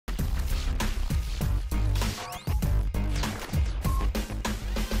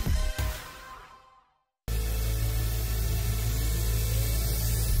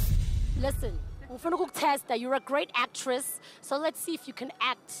Listen, test you're a great actress, so let's see if you can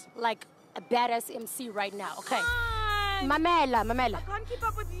act like a badass MC right now, okay? Mamela. I can't keep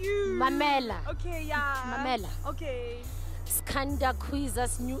up with you. Mamela. Okay, yeah. Mamela. Okay. Skanda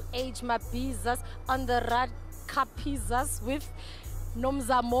quizas, new age mabizas, on the rad capizas with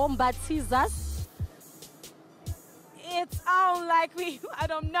nomzamombatizas. It's all like I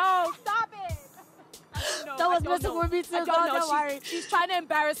don't know. Stop it. That was messing with me too. Don't worry. She's trying to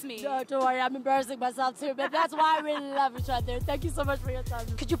embarrass me. No, don't worry. I'm embarrassing myself too, but that's why I really love each other. Thank you so much for your time.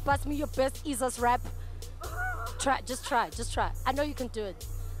 Could you bust me your best Isa's rap? Just try. I know you can do it.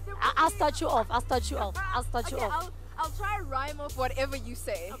 I'll start you off. I'll start you off. I'll try to rhyme off whatever you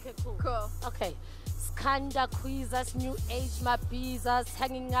say. Okay, cool. Okay. Skanda quizas, new age mabizas,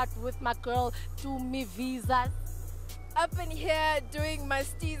 hanging out with my girl, do me visas. Up in here doing my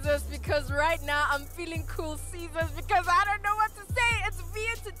steezers because right now I'm feeling cool Caesars because I don't know what to say. It's V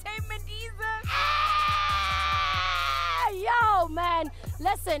Entertainment Easers. Yo, man.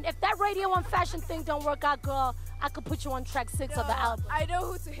 Listen, if that radio and fashion thing don't work out, girl, I could put you on track 6 of the album. I know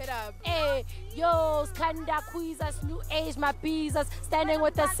who to hit up. Hey, yo, Skanda quizas, new age mabizas, standing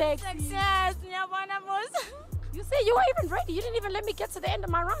with the sexy. You see, you weren't even ready. You didn't even let me get to the end of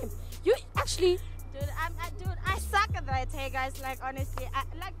my rhyme. You actually... Dude, I suck at that. Hey guys, like honestly,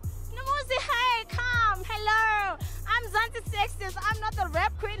 Nomuzi, hey, come, hello. I'm Zanti Sexist. I'm not the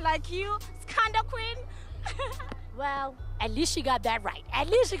rap queen like you. Skanda queen. Well, at least she got that right.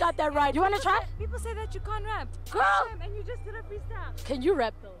 You want to try? People say that you can't rap. Girl, and you just did a freestyle. Can you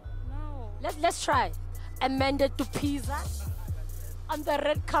rap though? No. Let's try. Amanda to Pisa on the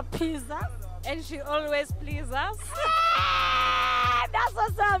red cup pizza. And she always pleases us. That's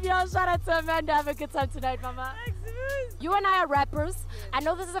what's up, yo. Shout out to Amanda. Have a good time tonight, mama. Thanks. You and I are rappers. Yes. I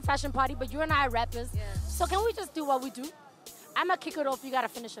know this is a fashion party, but you and I are rappers. Yeah. So can we just do what we do? I'm going to kick it off. You got to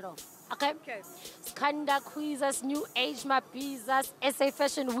finish it off. Okay? Okay. Skanda quizas, new age mabizas, SA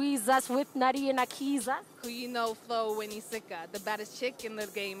fashion weezas with Nari and Akiza. Who you know flow when he's sicker. The baddest chick in the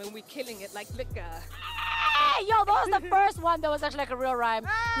game and we killing it like liquor. Hey, yo, that was the first one that was actually like a real rhyme.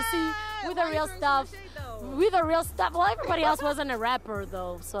 You see, with the real stuff. Well, everybody else wasn't a rapper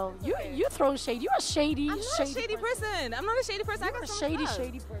though, so you throw shade. You're a shady. I'm not a shady person. I'm not a shady person. You're a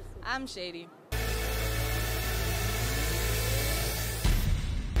shady person. I'm shady.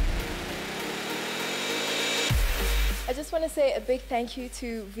 I just want to say a big thank you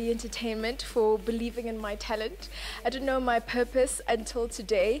to V Entertainment for believing in my talent. I didn't know my purpose until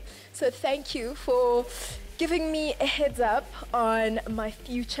today, so thank you for giving me a heads up on my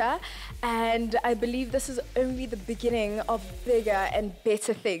future, and I believe this is only the beginning of bigger and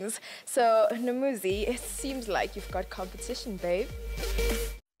better things. So Nomuzi, it seems like you've got competition, babe.